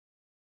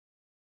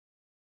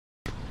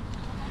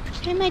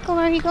Hey Michael,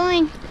 where are you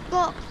going?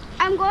 Well,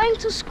 I'm going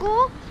to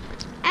school,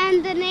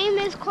 and the name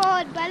is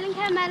called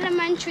Bellingham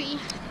Elementary.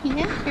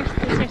 Yeah,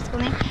 here's your school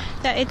name.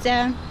 So it's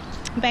a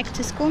back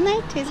to school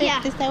night, is it?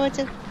 Yeah. Is that what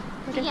it's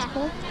Yeah.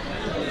 called?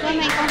 Go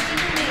Michael.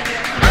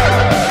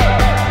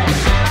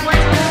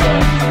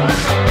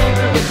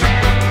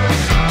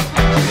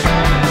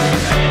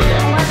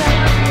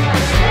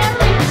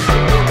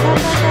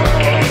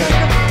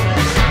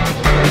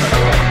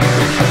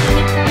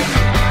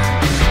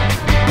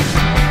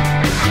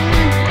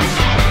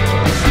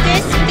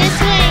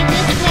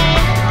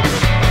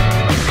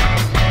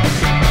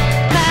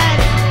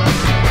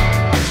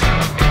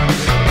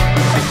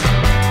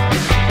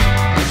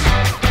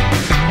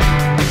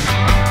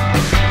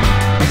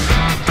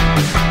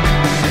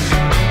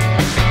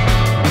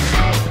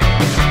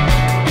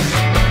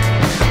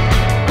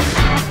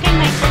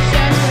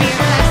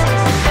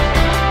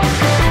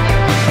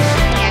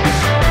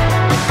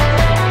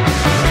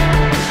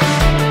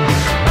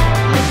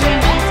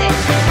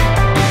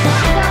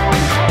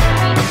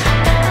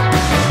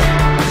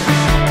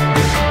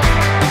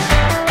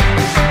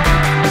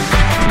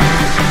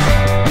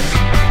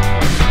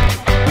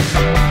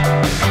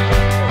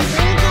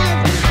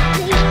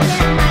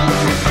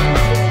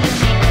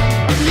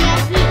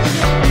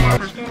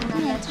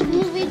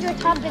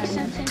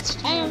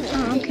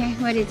 Oh, okay.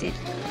 What is it?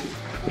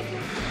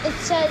 It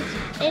says,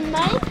 in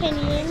my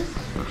opinion,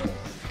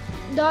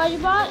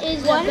 dodgeball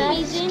is the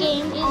best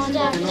game on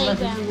the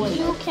playground.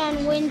 You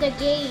can win the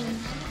game.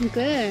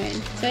 Good.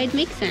 So it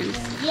makes sense.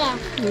 Yeah.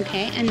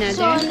 Okay. Another.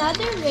 So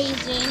another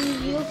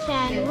reason you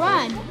can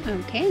run.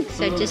 Okay.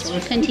 So just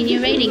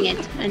continue writing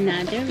it.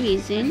 Another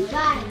reason.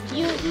 That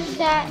you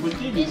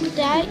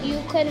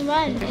can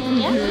run.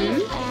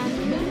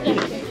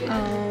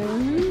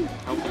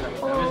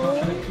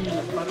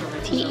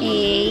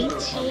 O-T-H-E-R.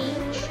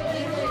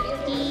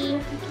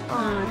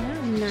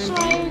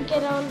 Sorry,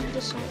 get out of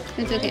this one.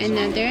 That's okay.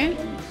 Another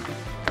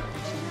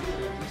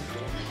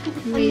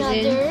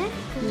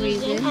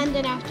reason. And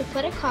then I have to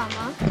put a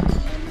comma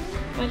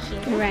right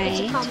here. Right.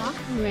 It's a comma.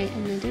 Right.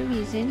 Another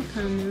reason,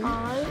 comma.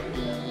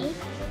 R-E-A-S-O-N,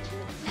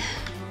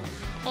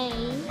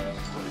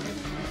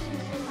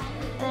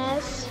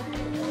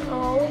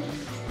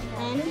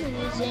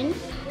 reason.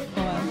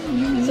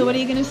 So what are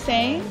you going to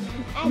say,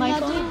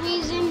 Michael? Another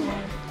reason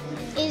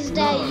is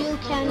that you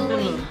can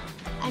win.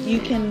 You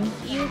can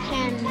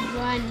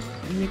run.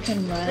 You can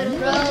run.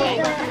 Run.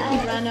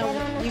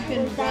 You can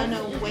run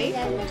away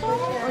from the ball,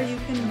 or you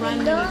can run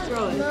when you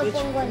throw it.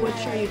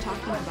 Which are you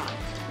talking about?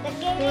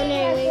 Run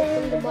away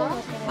from the ball.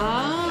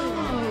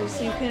 Oh, so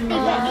you can run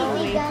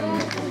away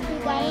from the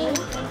ball.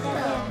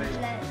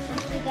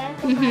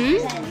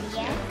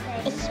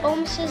 It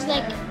almost says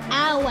like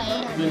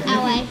away.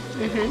 Away.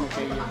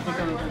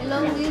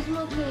 Away from.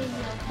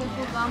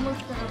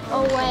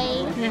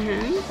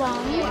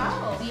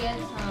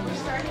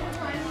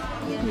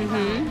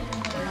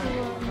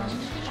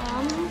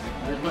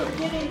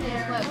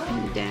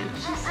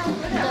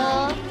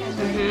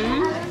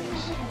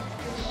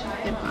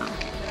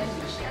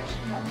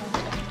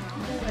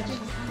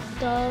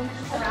 The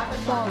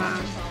ball.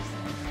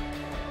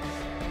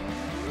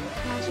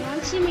 Now, so you want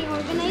to see me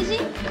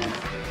organizing?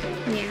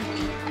 Yeah.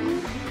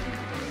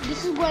 This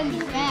is going to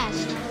be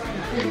fast.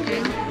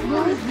 Okay. Boom,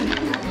 boom,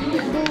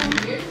 boom, boom.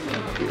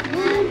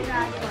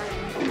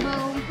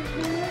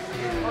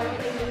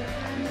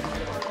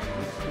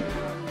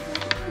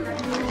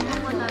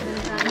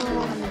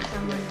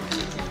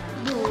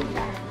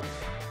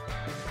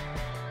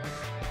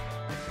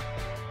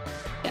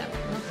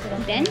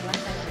 Then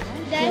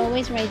you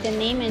always write the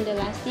name and the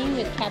last name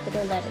with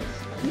capital letters.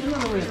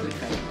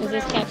 Is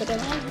this capital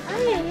letter?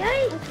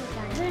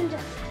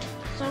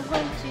 So I'm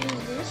going to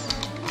use this.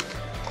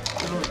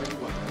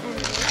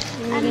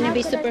 You're going to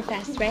be super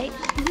fast, right?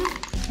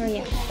 Hurry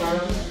up.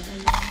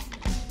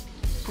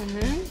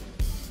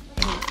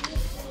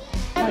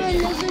 Whatever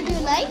lizard you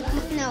like?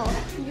 No.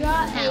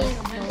 Draw a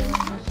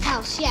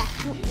house. Yeah.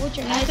 What's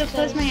your I have to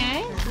close my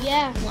eyes?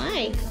 Yeah.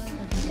 Why?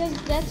 Because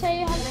that's how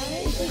you have.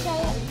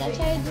 That's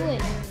how you do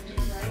it.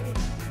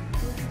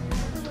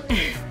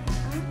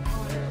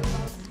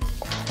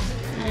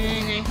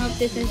 And I hope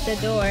this is the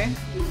door.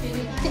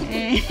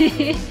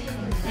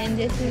 And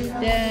this is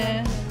the.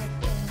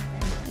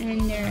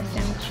 And there are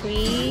some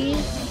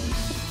trees.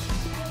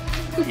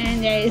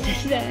 And there is the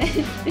sun.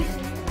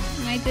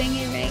 Am I doing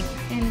it right?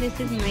 And this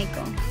is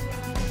Michael.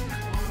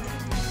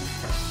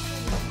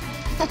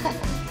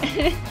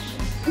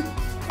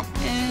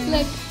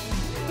 Look.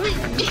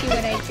 Let me see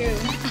what I drew.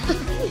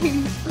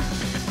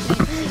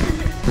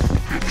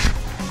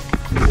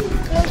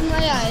 Close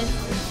my eyes.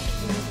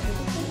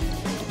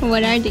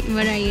 What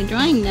are you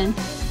drawing then?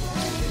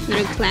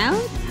 Not a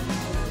cloud?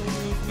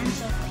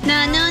 No,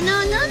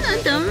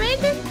 don't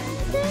write it.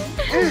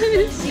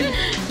 Is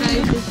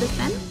this the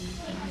sun?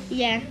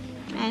 Yeah.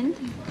 And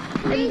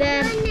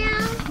then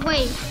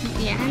wait.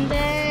 Yeah. And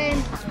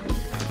then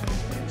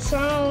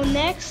so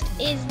next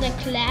is the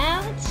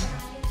clouds.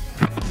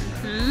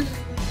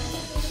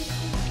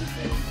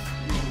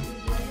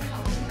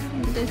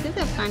 This is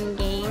a fun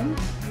game.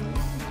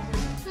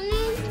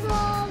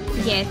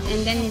 Yes,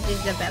 and then it's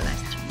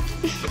Isabella's turn.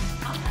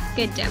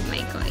 Good job,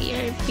 Michael.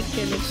 Your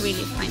picture looks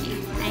really funny.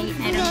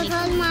 I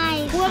don't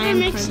make Whoever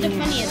makes the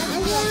funniest. I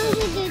want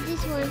to do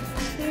this one.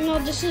 No,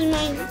 this is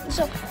mine.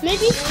 So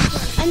maybe,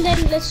 and then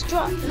let's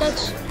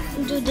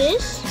do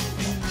this.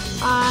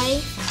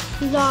 I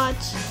got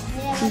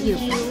you.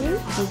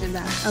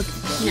 Isabella. Okay.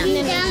 No. And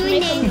then let's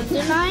make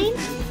another line.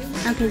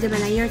 Okay,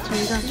 Isabella, your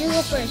turn. Go. You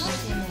go first.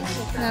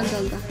 Go.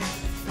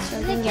 So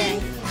then get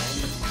it.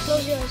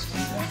 Close yours.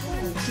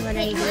 What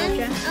are you going to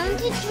draw? I want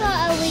to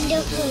draw a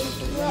window first.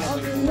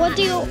 What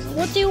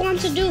do you want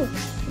to do?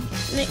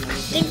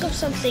 Think of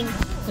something. A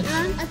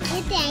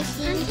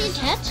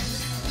cat.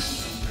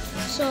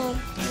 So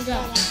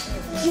draw.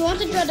 You want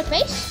to draw the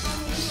face?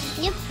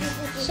 Yep.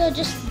 So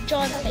just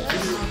draw the face.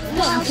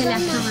 Okay,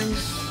 left one.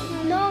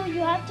 No,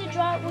 you have to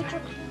draw it with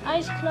your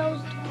eyes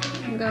closed.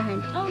 Go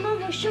ahead. Oh no,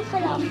 my shoe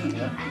fell off. Go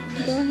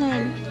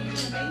ahead.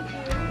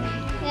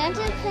 You have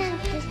to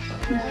plant this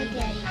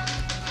again.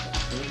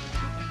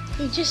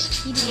 You're just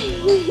cheating.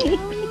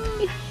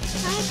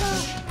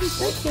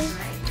 It's okay.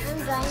 I'm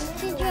going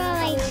to draw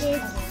like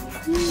this.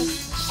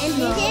 And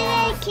this is a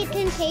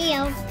kitten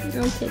tail.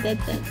 Okay,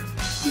 that's it.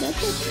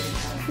 That's it.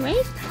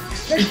 Right?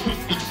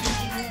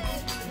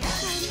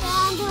 I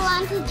don't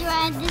want to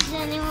draw this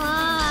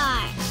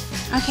anymore.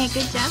 Okay,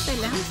 good job,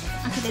 Bella.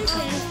 Okay, that's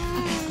good.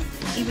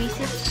 Okay, erase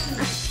it.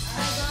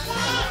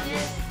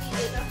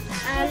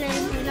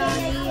 Alan,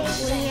 Lonnie,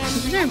 William,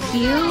 These are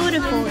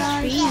beautiful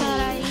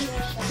trees.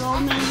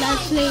 Roman,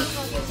 Leslie,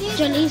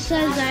 Jalisa,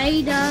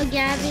 Zaida,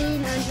 Gavin,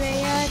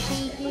 Andrea,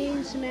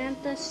 Tegan,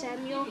 Samantha,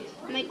 Samuel,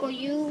 Michael,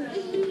 you,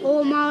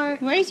 Omar.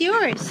 Where's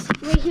yours?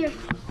 Right here.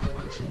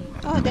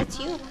 Oh, that's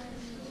you.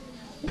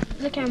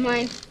 Look at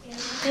mine.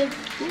 It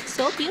looks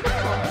so beautiful.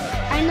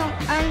 I know.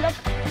 And look.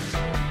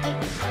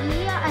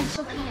 Leah and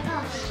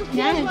Sophia. Sophia's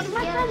Yes. one of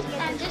my friends.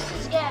 And this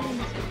is Gavin.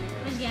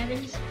 Where's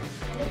Gavin's?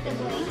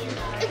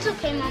 It's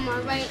okay, Mama,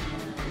 right?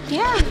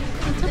 Yeah,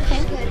 it's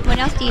okay. What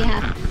else do you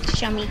have?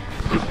 Show me.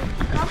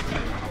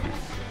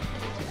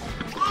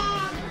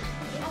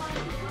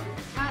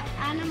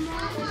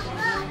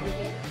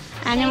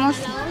 Animals,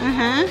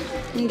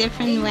 in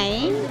different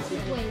ways.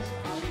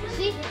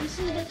 See, this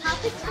is the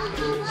topic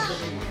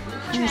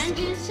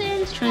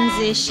sentence,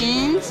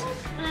 Transitions.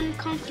 and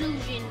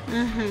conclusion.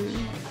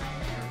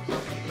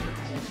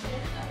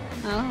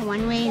 Oh,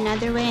 one way,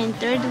 another way, and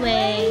third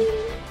way.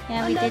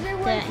 Yeah, we did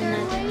Another way, another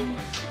third way. way.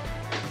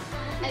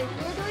 And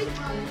third way,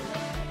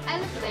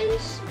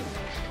 elephants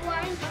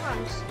wearing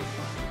trunks.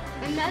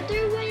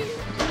 Another way,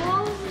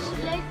 wolves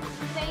like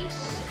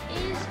face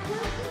is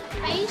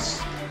face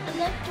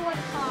left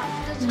one car.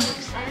 Doesn't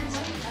make sense.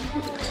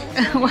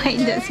 Why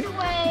does it? Third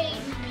way,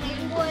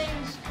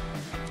 penguins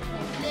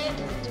lift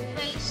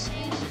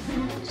faces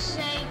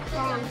say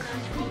conk.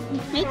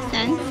 Makes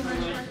sense.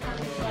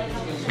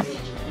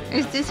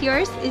 Is this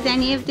yours? Is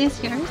any of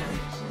this yours? You should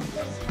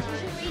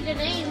read the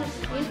name.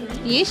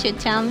 You should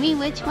tell me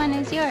which one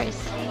is yours.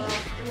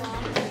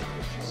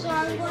 So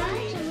I'm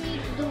going to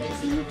read the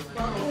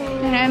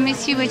Let me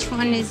see which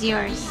one is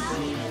yours.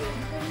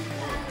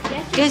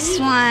 This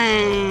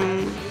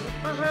one.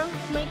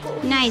 Michael.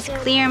 Nice,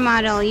 clear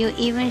model. You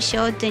even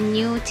showed the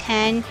new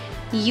 10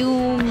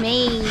 you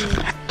made.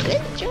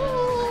 Good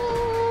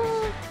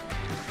job.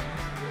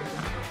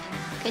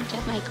 Good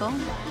job, Michael.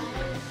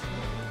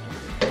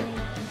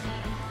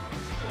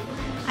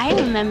 I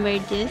remember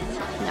this.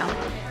 No,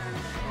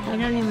 I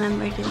don't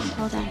remember this.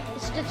 Hold on.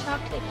 It's the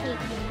chocolate cake.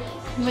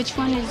 Which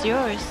one is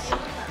yours?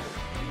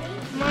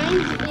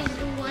 Mine is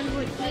the one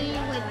with me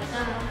with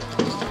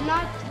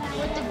not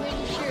with the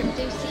green shirt.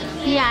 Do you see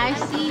me? Yeah, I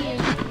see you.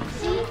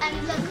 See? And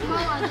look,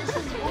 Mama, this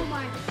is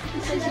Omar.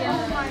 This is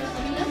Omar's.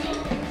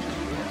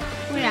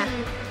 Where?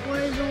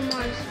 Where's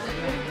Omar's?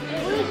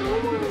 Where's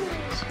Omar's?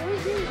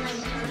 Where's his?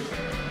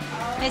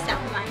 It's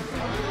not mine.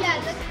 Yeah,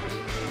 look.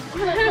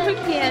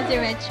 He has a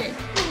red shirt.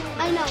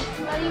 I know.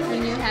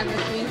 And you have a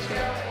green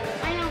shirt.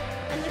 I know.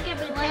 And look at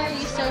the Why are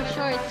you so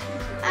short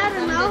I don't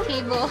from know. the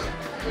table?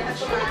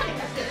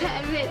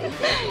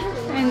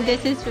 And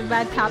this is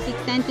about topic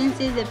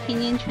sentences,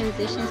 opinion,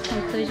 transitions,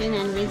 conclusion,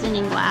 and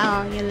reasoning.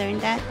 Wow, you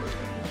learned that?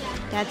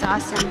 That's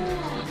awesome.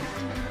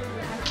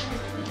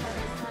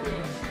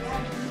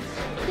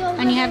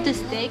 And you have the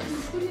sticks.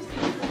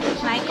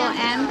 Michael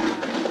M.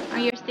 Are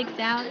your sticks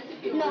out?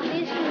 No,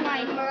 this is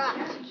my Marat.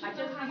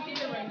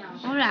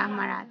 Hola,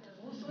 Marat.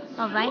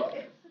 All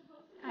right.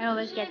 I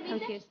always get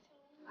confused.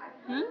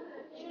 Hmm?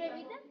 Should I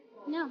read them?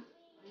 No.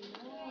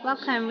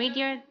 Welcome. Read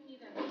your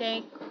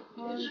day.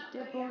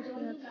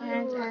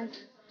 Parents ask.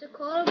 To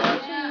call to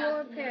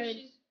your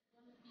parents.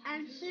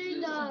 Answer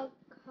the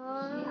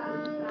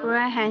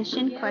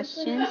Comprehension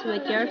questions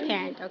with your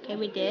parent. Okay,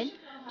 we did.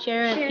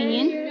 Share your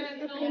opinion.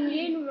 Your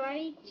opinion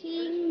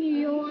writing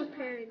your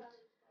parents.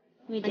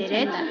 We did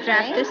it.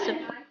 Draft the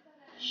support.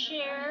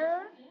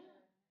 Share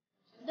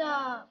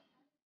the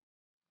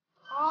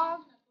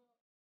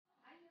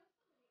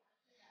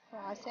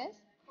Process.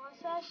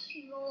 process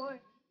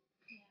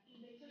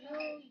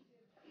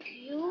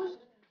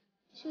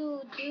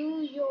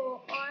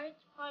your art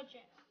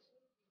project.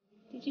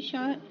 Did you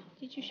show it?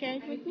 Did you share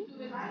it with me?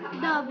 The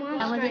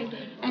monster I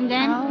did. And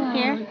then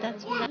here.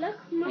 Look, Mama.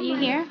 Are you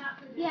here?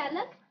 Yeah,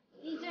 look.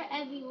 These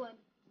are everyone.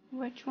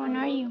 Which one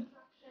are you?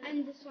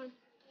 And this one.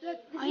 Look,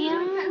 this Oh, is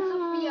my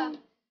friend yeah. Sophia.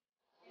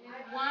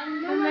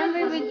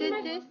 Remember we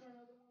did this?